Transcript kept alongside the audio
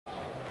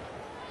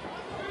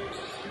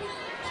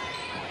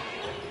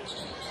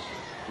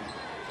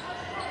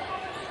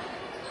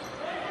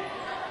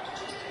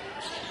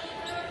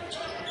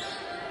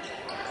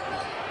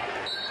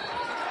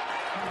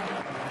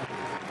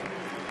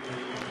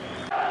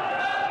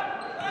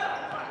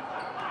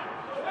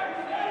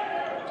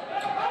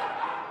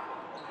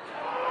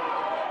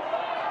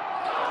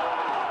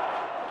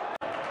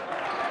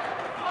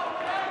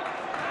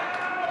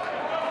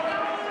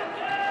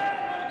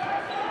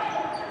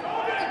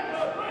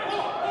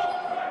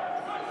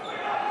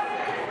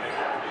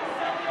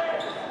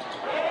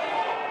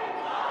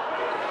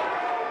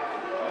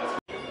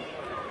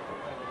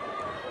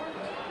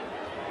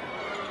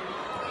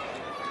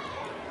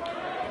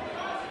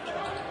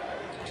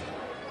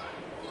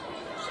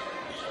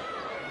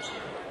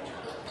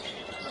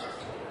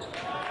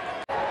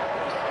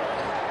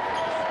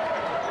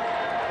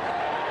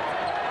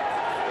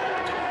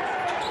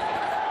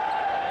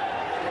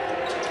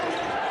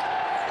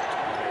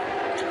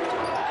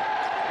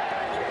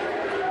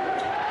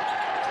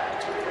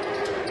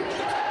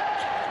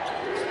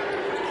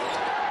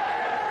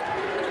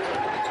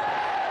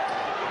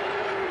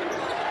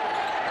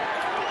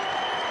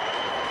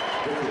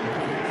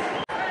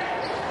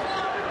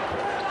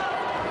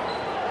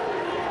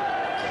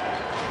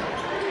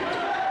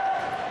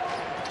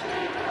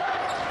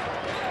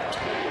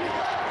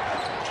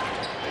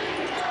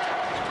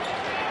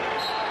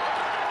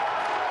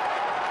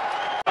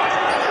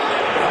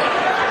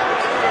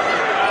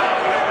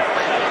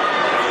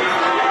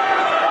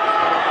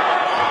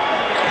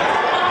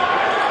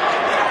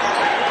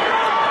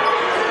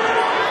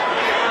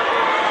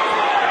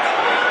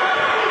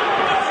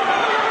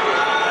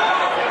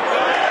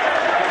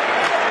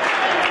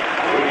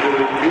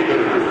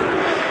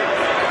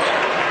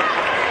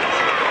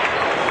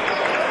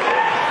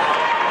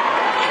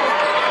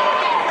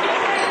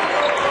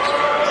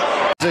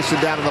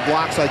position down in the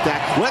blocks like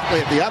that quickly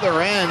at the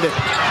other end.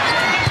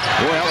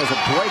 Boy, that was a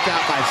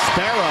breakout by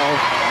Sparrow.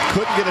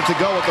 Couldn't get it to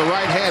go with the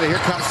right hand, and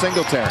here comes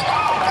Singletary.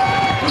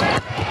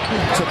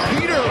 To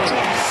Peters.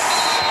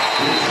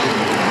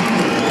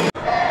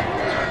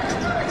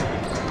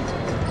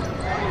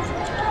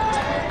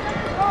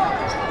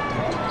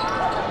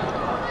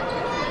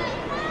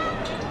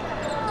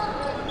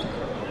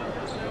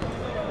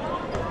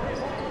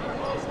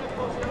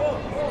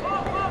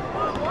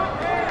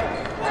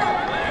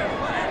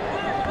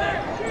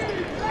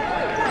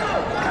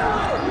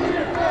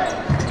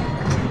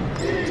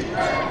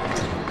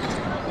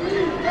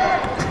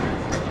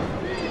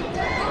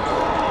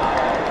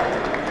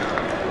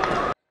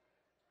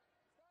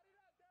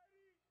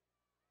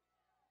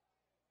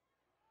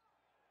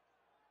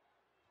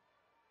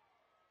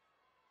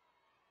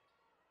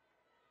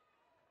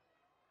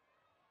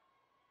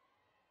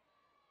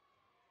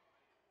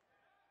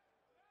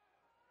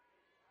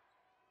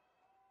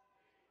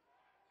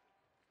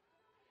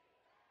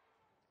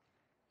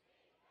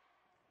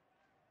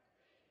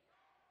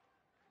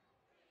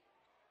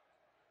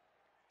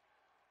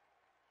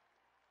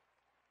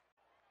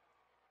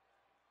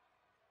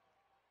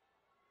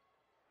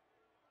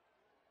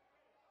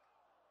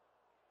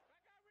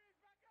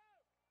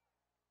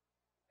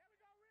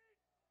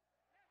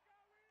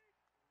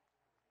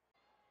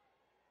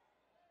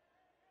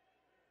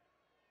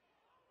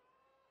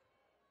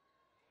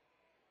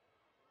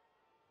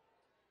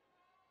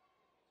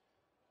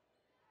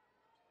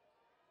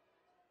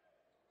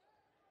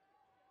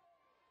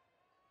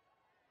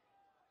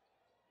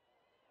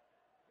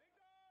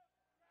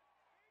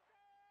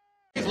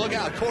 Look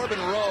out, Corbin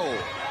Rowe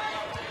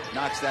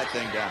knocks that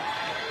thing down.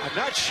 I'm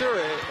not sure.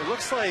 It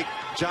looks like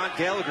John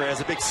Gallagher has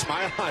a big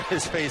smile on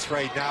his face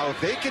right now. If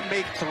they can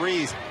make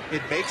threes,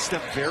 it makes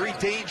them very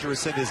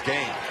dangerous in this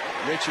game.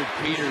 Richard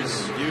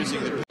Peters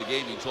using the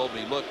game. He told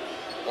me, look,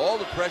 all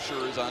the pressure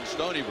is on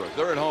Stony Brook.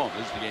 They're at home.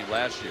 This is the game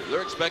last year.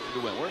 They're expected to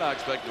win. We're not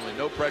expected to win.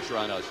 No pressure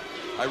on us.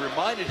 I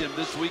reminded him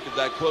this week of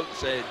that quote and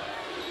said,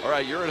 all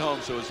right, you're at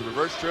home, so is the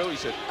reverse true? He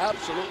said,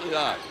 absolutely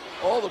not.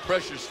 All the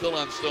pressure's still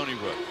on Stony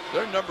Brook.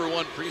 They're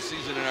 #1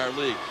 preseason in our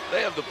league.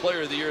 They have the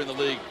player of the year in the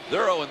league.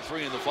 They're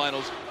 0-3 in the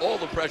finals. All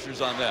the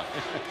pressure's on them.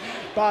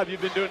 Bob, you've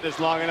been doing this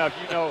long enough.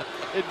 You know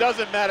it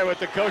doesn't matter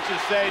what the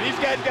coaches say. These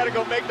guys got to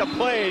go make the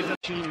plays.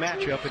 Team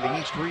matchup in the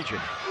East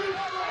region.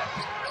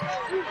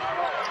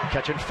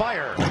 Catching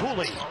fire.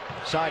 Cooley.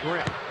 Side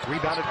rim.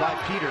 Rebounded by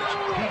Peters.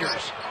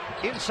 Peters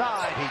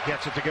inside. He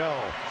gets it to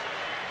go.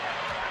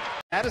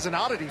 That is an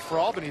oddity for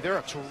Albany. They're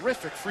a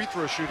terrific free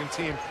throw shooting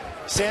team.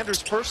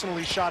 Sanders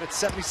personally shot at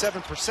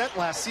 77%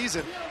 last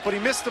season, but he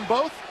missed them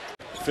both.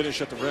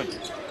 Finish at the rim.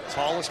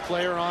 Tallest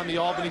player on the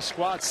Albany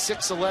squad,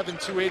 6'11",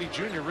 280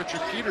 junior,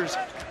 Richard Peters,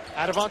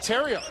 out of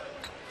Ontario.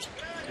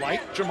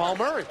 Like Jamal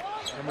Murray,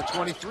 number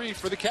 23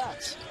 for the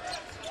Cats.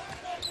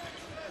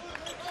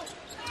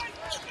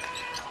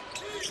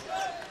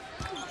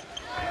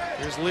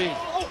 Here's Lee.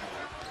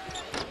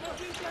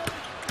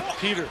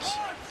 Peters.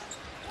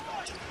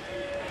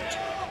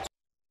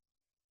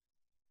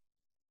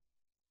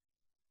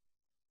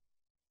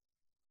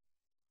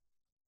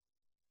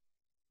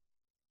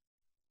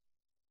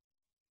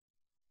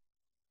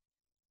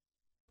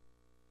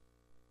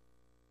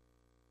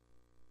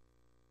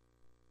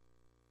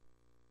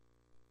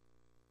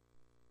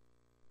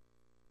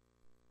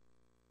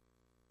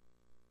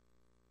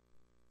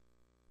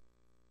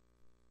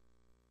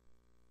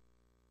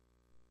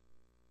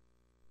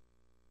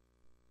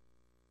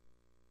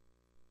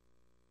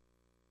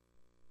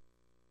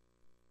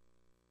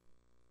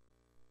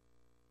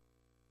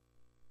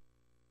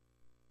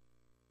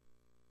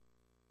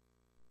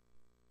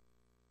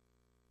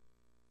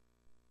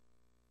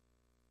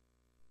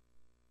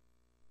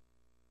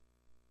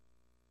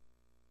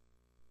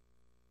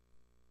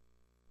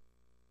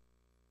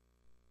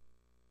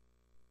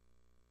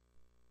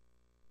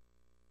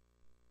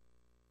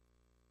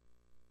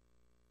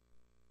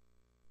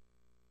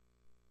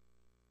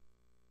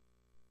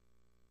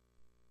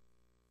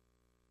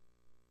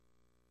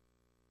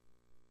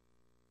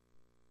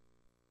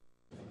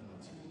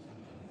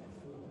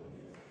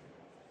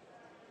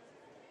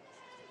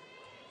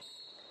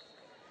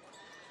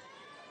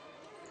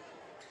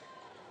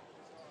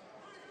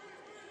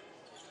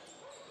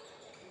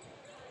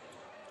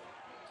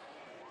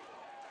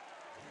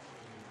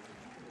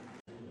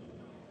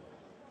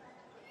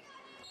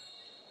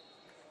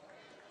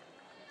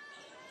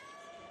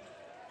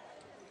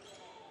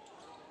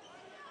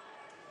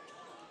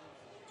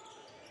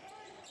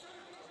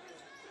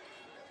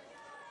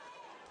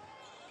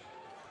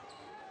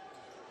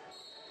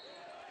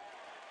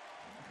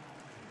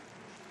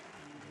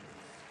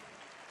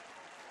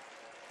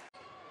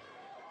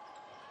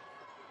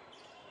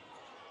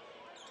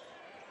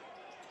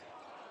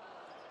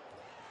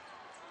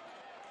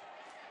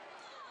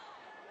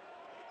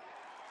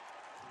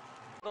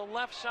 The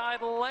left side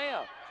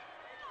layup.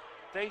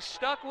 They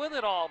stuck with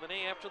it,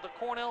 Albany, after the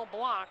Cornell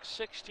block,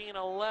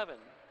 16-11.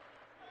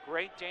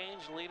 Great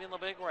Danes leading the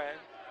Big Red.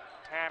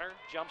 Hatter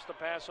jumps the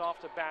pass off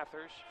to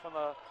Bathurst from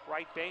the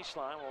right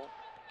baseline. Will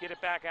get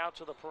it back out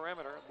to the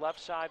perimeter.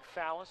 Left side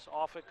Fallis.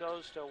 Off it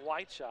goes to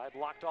Whiteside.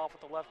 Locked off at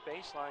the left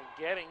baseline.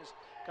 Gettings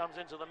comes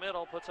into the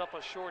middle, puts up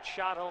a short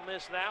shot. He'll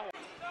miss that one.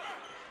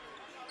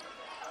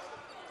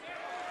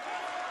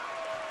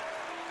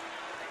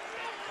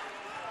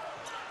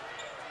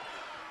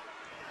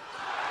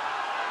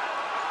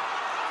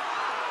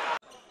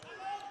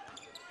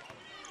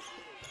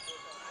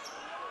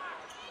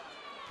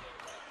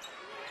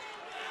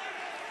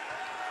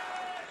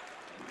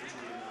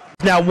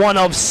 Now 1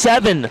 of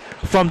 7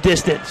 from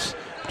distance.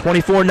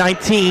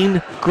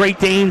 24-19. Great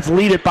Danes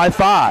lead it by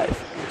 5.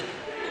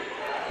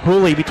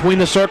 Hooley between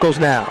the circles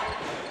now.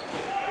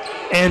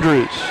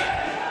 Andrews.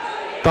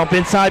 Dump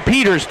inside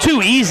Peters.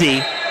 Too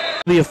easy.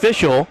 The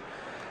official.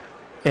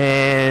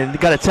 And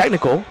got a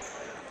technical.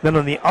 Then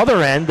on the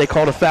other end, they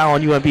called a foul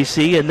on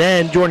UMBC. And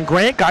then Jordan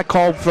Grant got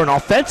called for an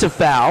offensive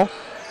foul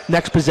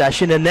next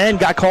possession. And then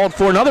got called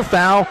for another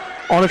foul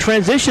on a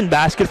transition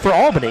basket for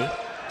Albany.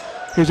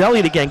 Here's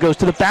Elliott again, goes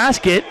to the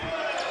basket,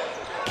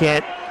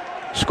 can't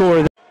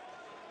score.